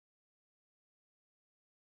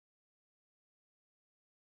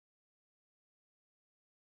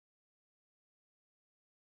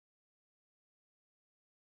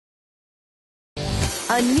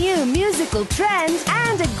a new musical trend,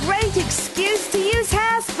 and a great excuse to use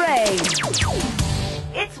hairspray.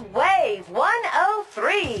 It's Wave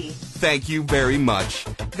 103. Thank you very much.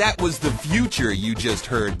 That was the future you just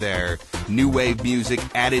heard there. New wave music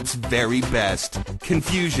at its very best.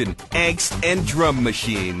 Confusion, angst, and drum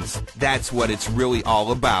machines. That's what it's really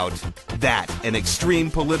all about. That and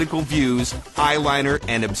extreme political views, eyeliner,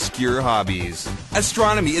 and obscure hobbies.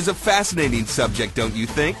 Astronomy is a fascinating subject, don't you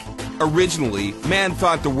think? Originally, man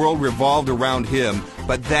thought the world revolved around him,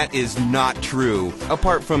 but that is not true,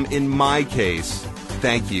 apart from in my case.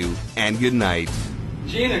 Thank you, and good night.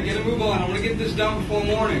 Gina, get a move on. I want to get this done before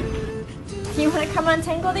morning. Do you want to come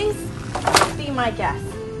untangle these? Be my guest.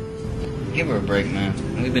 Give her a break, man.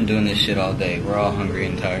 We've been doing this shit all day. We're all hungry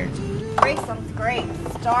and tired. Graceland's great.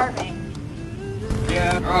 Starving.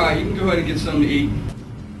 Yeah, alright, you can go ahead and get something to eat.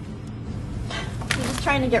 You just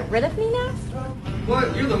trying to get rid of me now?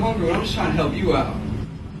 What? You're the hungry one. I'm just trying to help you out.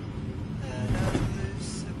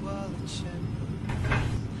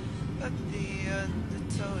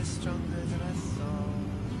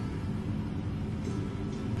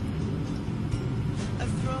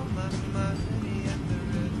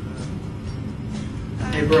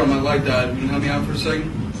 Hey bro, my light died. Can you help me out for a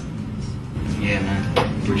second? Yeah,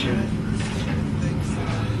 man. Appreciate it.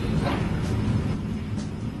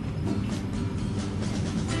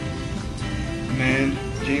 Man,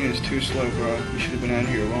 Gina's too slow, bro. We should have been out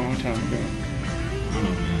here a long time ago. I don't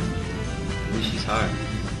know, man. At least she's hot.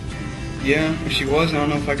 Yeah, if she was, I don't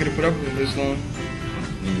know if I could have put up with it this long.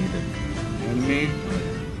 Me either. You know what I mean?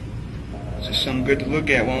 It's just something good to look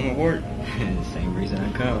at while I'm at work. The same reason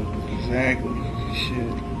I come. Exactly. Shit.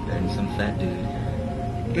 Better than some fat dude.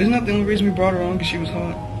 But isn't that the only reason we brought her on? Because she was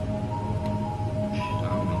hot? I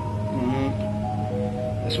don't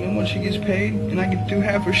know. That's when once she gets paid, and I get to do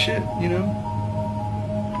half her shit, you know?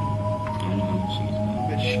 I don't know how much she gets paid. I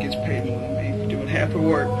bet she gets paid more than me for doing half her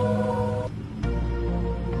work.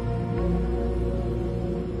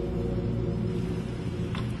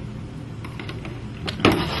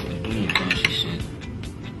 We need to finish this shit.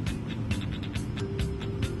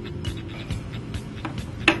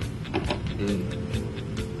 Dude,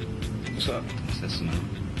 What's up? what's that smell?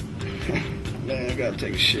 Man, I gotta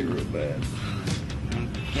take a shit real bad.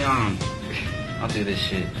 Get on. I'll do this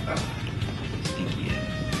shit. Stinky ass.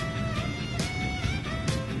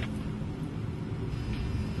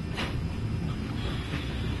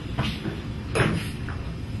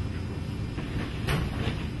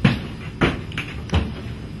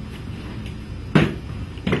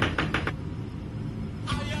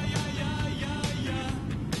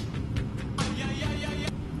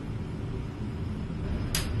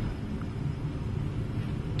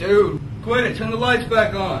 Dude, quit it. Turn the lights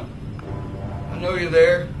back on. I know you're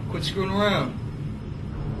there. Quit screwing around.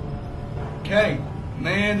 Okay.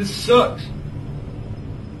 Man, this sucks.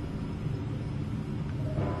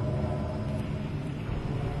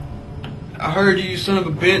 I heard you son of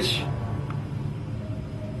a bitch.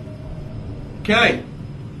 Okay.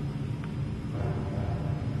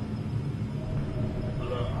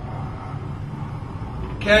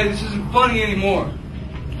 Okay, this isn't funny anymore.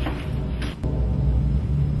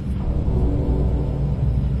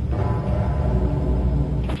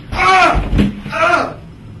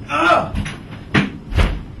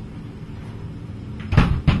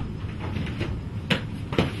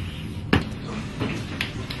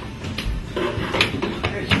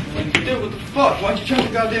 Dude, what the fuck? Why'd you turn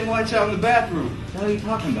the goddamn lights out in the bathroom? What the hell are you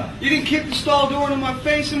talking about? You didn't kick the stall door into my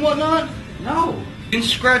face and whatnot? No. You didn't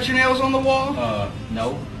scratch your nails on the wall?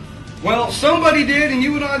 No. Well, somebody did, and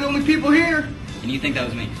you and I are the only people here. And you think that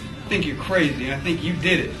was me? I think you're crazy, and I think you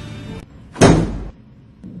did it.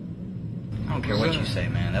 I don't care what you say,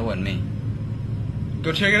 man. That wasn't me.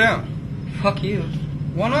 Go check it out. Fuck you.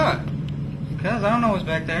 Why not? Because I don't know what's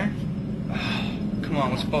back there. Come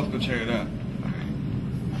on, let's both go check it out.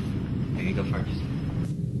 Here, you go first.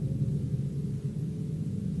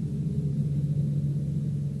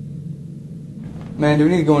 Man, do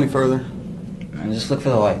we need to go any further? Man, just look for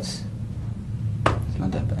the lights. It's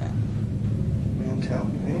not that bad. Man, tell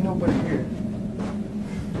me. Ain't nobody here.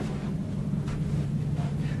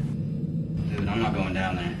 Dude, I'm not going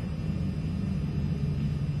down there.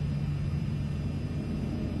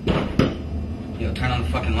 Yo, turn on the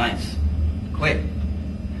fucking lights. Quick.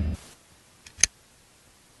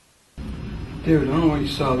 Dude, I don't know what you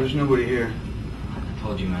saw. There's nobody here. I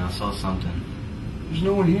told you, man. I saw something. There's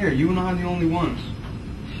no one here. You and I are the only ones.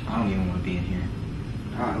 I don't even want to be in here.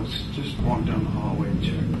 Alright, let's just walk down the hallway and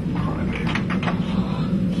check.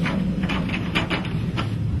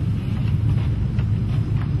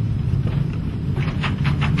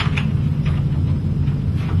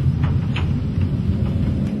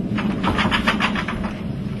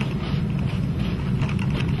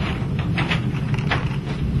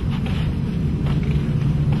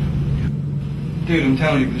 Dude, I'm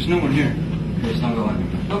telling you, there's no one here. Chris, don't go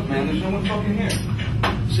in. Look, man, there's no one fucking here.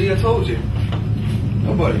 See, I told you.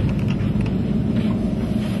 Nobody.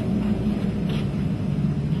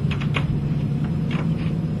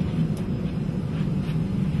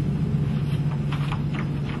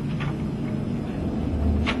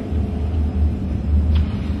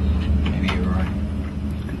 Maybe you're right.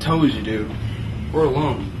 I told you, dude. We're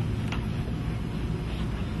alone.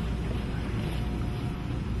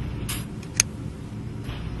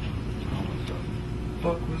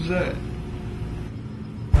 What the fuck was that?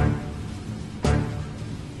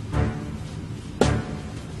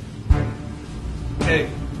 Hey,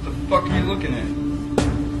 what the fuck are you looking at?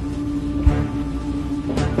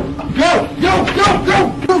 Go! Go! Go! Go!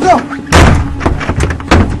 Go! Go!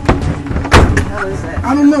 How is it?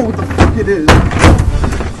 I don't know what the fuck it is.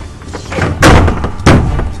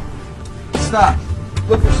 Stop.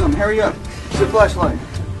 Look for something. Hurry up. It's a flashlight.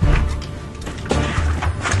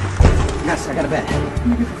 Yes, I got a bed. Let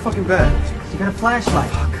me get the fucking bed. You got a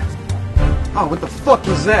flashlight. Oh, what the fuck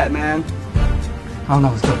was that, man? Oh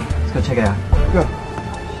no, let's go. Let's go check it out. Go.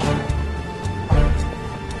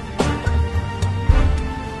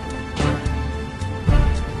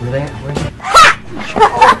 Where's